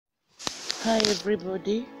Hi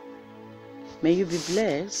everybody, may you be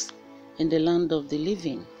blessed in the land of the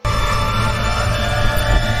living.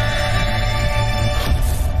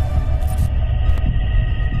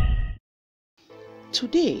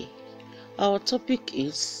 Today, our topic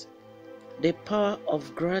is the power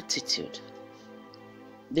of gratitude.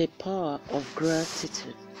 The power of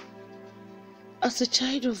gratitude. As a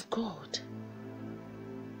child of God,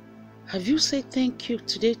 have you said thank you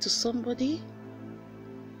today to somebody?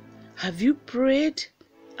 Have you prayed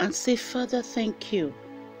and said, Father, thank you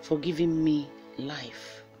for giving me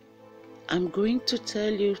life? I'm going to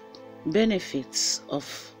tell you benefits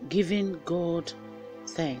of giving God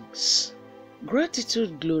thanks.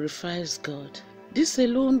 Gratitude glorifies God. This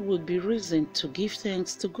alone would be reason to give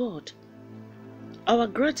thanks to God. Our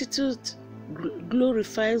gratitude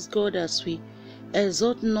glorifies God as we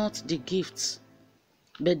exalt not the gifts,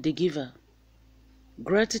 but the giver.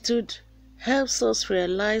 Gratitude helps us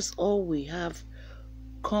realize all we have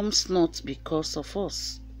comes not because of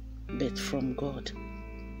us, but from God.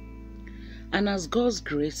 And as God's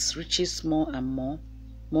grace reaches more and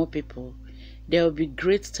more people, there will be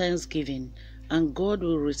great thanksgiving and God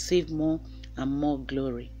will receive more and more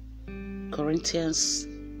glory. Corinthians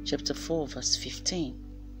chapter 4 verse 15.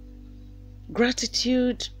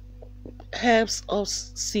 Gratitude helps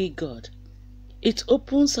us see God. It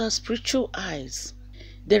opens our spiritual eyes.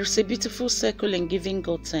 There is a beautiful circle in giving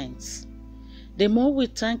God thanks. The more we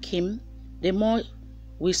thank Him, the more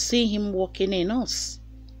we see Him working in us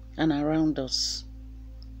and around us.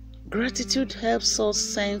 Gratitude helps us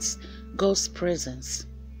sense God's presence,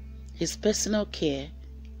 His personal care,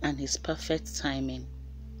 and His perfect timing.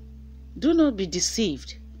 Do not be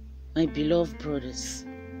deceived, my beloved brothers.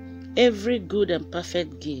 Every good and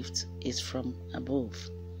perfect gift is from above,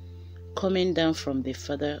 coming down from the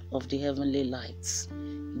Father of the heavenly lights.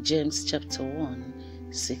 James chapter 1,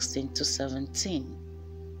 16 to 17.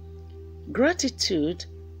 Gratitude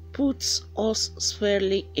puts us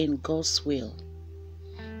squarely in God's will.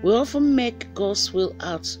 We often make God's will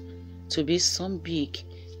out to be some big,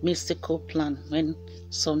 mystical plan when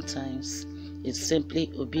sometimes it's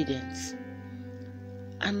simply obedience.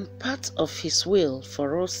 And part of His will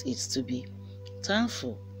for us is to be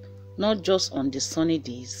thankful, not just on the sunny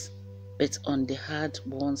days, but on the hard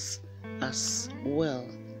ones as well.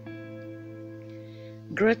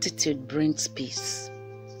 Gratitude brings peace.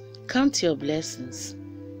 Count your blessings,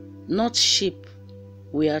 not sheep.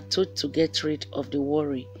 We are told to get rid of the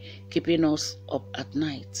worry keeping us up at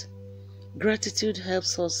night. Gratitude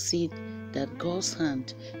helps us see that God's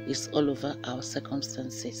hand is all over our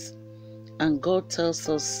circumstances. And God tells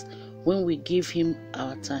us when we give Him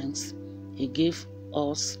our thanks, He gives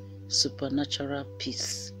us supernatural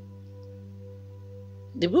peace.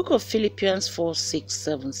 The book of Philippians 4, 6,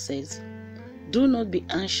 7 says, do not be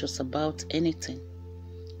anxious about anything,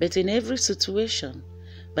 but in every situation,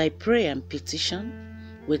 by prayer and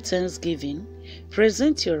petition, with thanksgiving,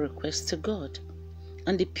 present your requests to God,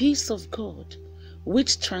 and the peace of God,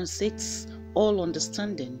 which transcends all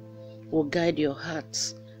understanding, will guide your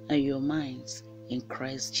hearts and your minds in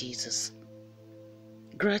Christ Jesus.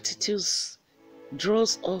 Gratitude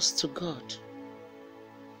draws us to God.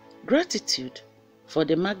 Gratitude for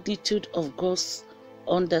the magnitude of God's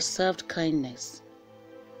undeserved kindness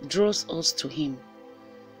draws us to Him.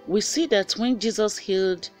 We see that when Jesus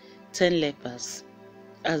healed 10 lepers,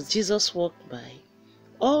 as Jesus walked by,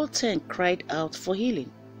 all 10 cried out for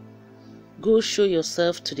healing. Go show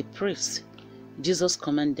yourself to the priest, Jesus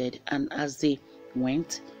commanded, and as they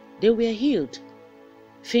went, they were healed.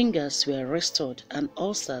 Fingers were restored and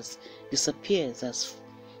ulcers disappeared as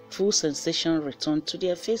full sensation returned to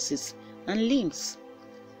their faces and limbs.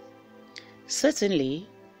 Certainly,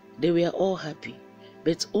 they were all happy,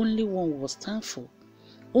 but only one was thankful.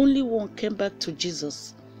 Only one came back to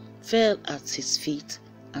Jesus, fell at His feet,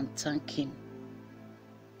 and thanked Him.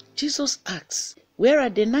 Jesus asks, where are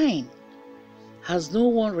the 9? Has no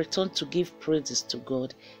one returned to give praises to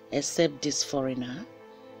God except this foreigner?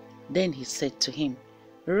 Then He said to him,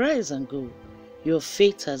 rise and go, your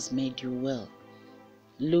faith has made you well.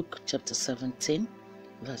 Luke chapter 17,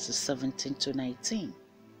 verses 17 to 19.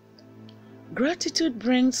 Gratitude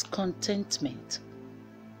brings contentment.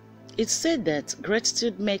 It's said that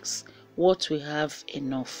gratitude makes what we have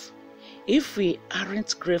enough. If we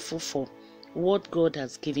aren't grateful for what God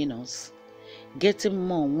has given us, getting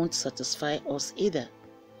more won't satisfy us either.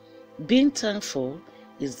 Being thankful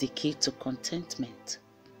is the key to contentment.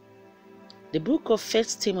 The book of 1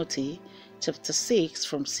 Timothy chapter 6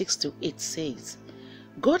 from 6 to 8 says,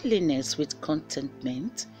 godliness with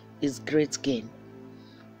contentment is great gain.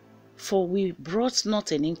 For we brought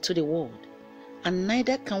nothing into the world, and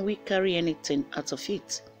neither can we carry anything out of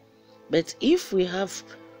it. But if we have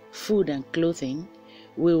food and clothing,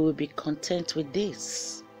 we will be content with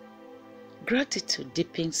this. Gratitude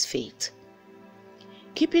deepens faith.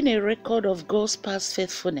 Keeping a record of God's past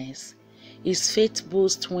faithfulness is faith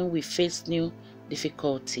boost when we face new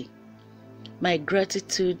difficulty. My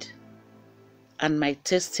gratitude and my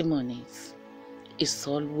testimonies is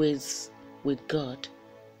always with God.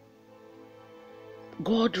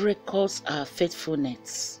 God records our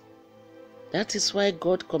faithfulness. That is why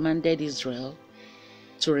God commanded Israel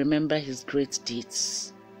to remember his great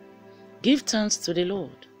deeds. Give thanks to the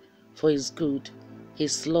Lord, for his good,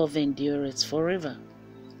 his love endureth forever.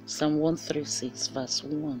 Psalm 136 verse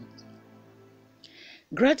 1.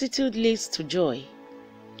 Gratitude leads to joy.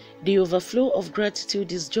 The overflow of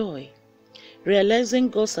gratitude is joy. Realizing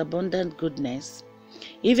God's abundant goodness,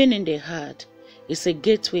 even in the hard, is a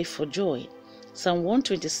gateway for joy. Psalm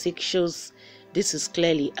 126 shows this is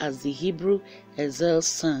clearly as the Hebrew Ezel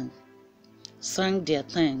sang their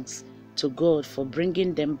thanks to God for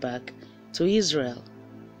bringing them back to Israel.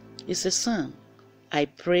 It's a psalm I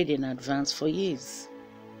prayed in advance for years.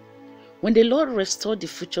 When the Lord restored the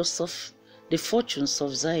fortunes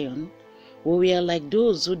of Zion, we were like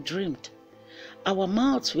those who dreamed. Our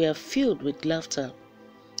mouths were filled with laughter,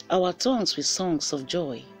 our tongues with songs of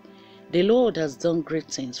joy. The Lord has done great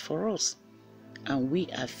things for us, and we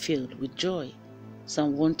are filled with joy.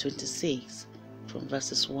 Psalm 126 from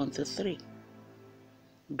verses 1 to 3.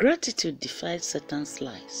 Gratitude defies Satan's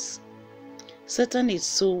lies. Satan is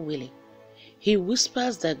so willing. He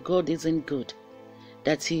whispers that God isn't good,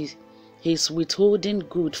 that he is withholding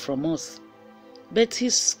good from us. But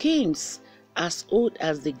his schemes as old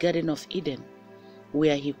as the Garden of Eden,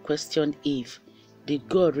 where he questioned Eve, did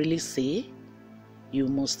God really say, "You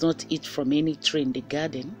must not eat from any tree in the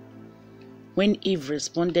garden"? When Eve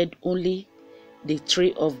responded, "Only the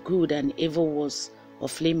tree of good and evil was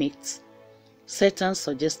off limits," Satan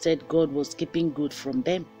suggested God was keeping good from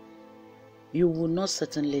them. You will not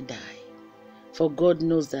certainly die, for God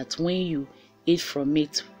knows that when you eat from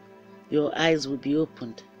it, your eyes will be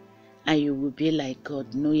opened, and you will be like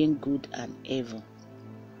God, knowing good and evil.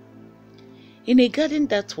 In a garden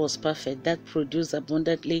that was perfect, that produced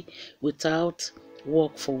abundantly without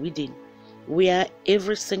work for weeding, where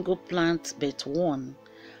every single plant but one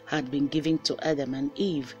had been given to Adam and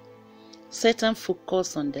Eve, Satan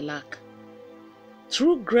focused on the lack.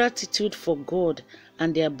 Through gratitude for God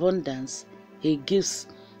and the abundance he gives,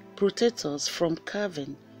 protects us from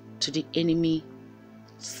caving to the enemy's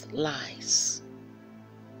lies.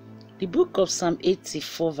 The book of Psalm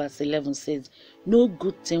 84 verse 11 says, "No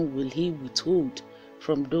good thing will he withhold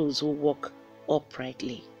from those who walk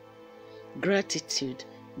uprightly." Gratitude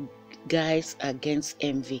guides against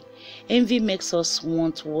envy. Envy makes us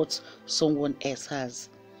want what someone else has.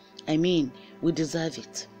 We deserve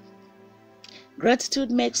it. Gratitude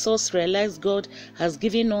makes us realize God has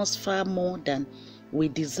given us far more than we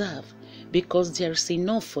deserve, because there is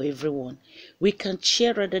enough for everyone. We can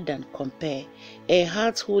share rather than compare. A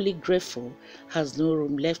heart wholly grateful has no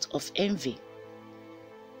room left of envy.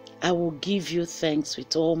 I will give you thanks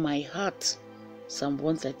with all my heart. Psalm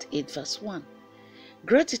 138 verse 1.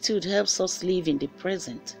 Gratitude helps us live in the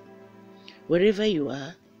present. Wherever you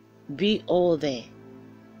are, be all there.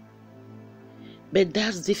 But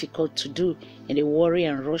that's difficult to do in the worry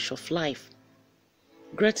and rush of life.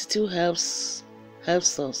 Gratitude helps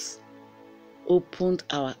us open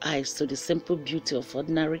our eyes to the simple beauty of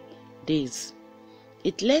ordinary days.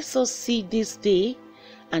 It lets us see this day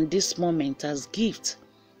and this moment as gifts,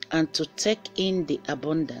 and to take in the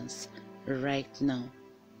abundance right now.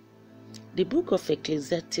 The book of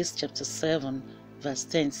Ecclesiastes chapter 7 verse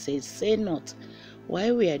 10 says, "Say not,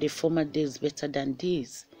 why were the former days better than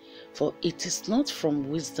these? For it is not from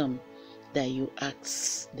wisdom that you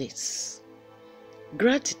ask this."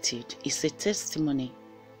 Gratitude is a testimony.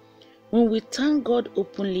 When we thank God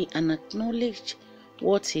openly and acknowledge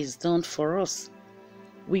what he has done for us,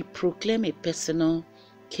 we proclaim a personal,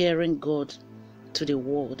 caring God to the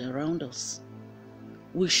world around us.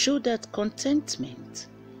 We show that contentment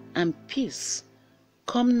and peace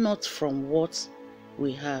come not from what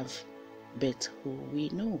we have, but who we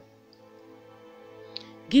know.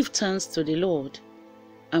 Give thanks to the Lord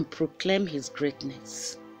and proclaim his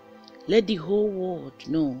greatness. Let the whole world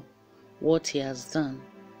know what he has done.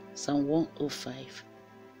 Psalm 105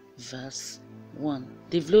 verse 1.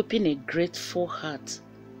 Developing a grateful heart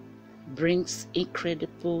brings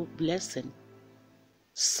incredible blessing.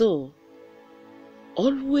 So,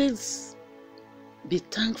 always be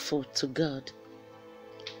thankful to God.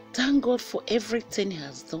 Thank God for everything he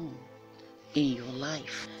has done in your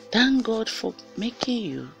life. Thank God for making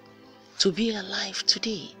you to be alive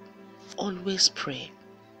today. Always pray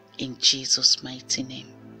in Jesus' mighty name.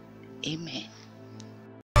 Amen.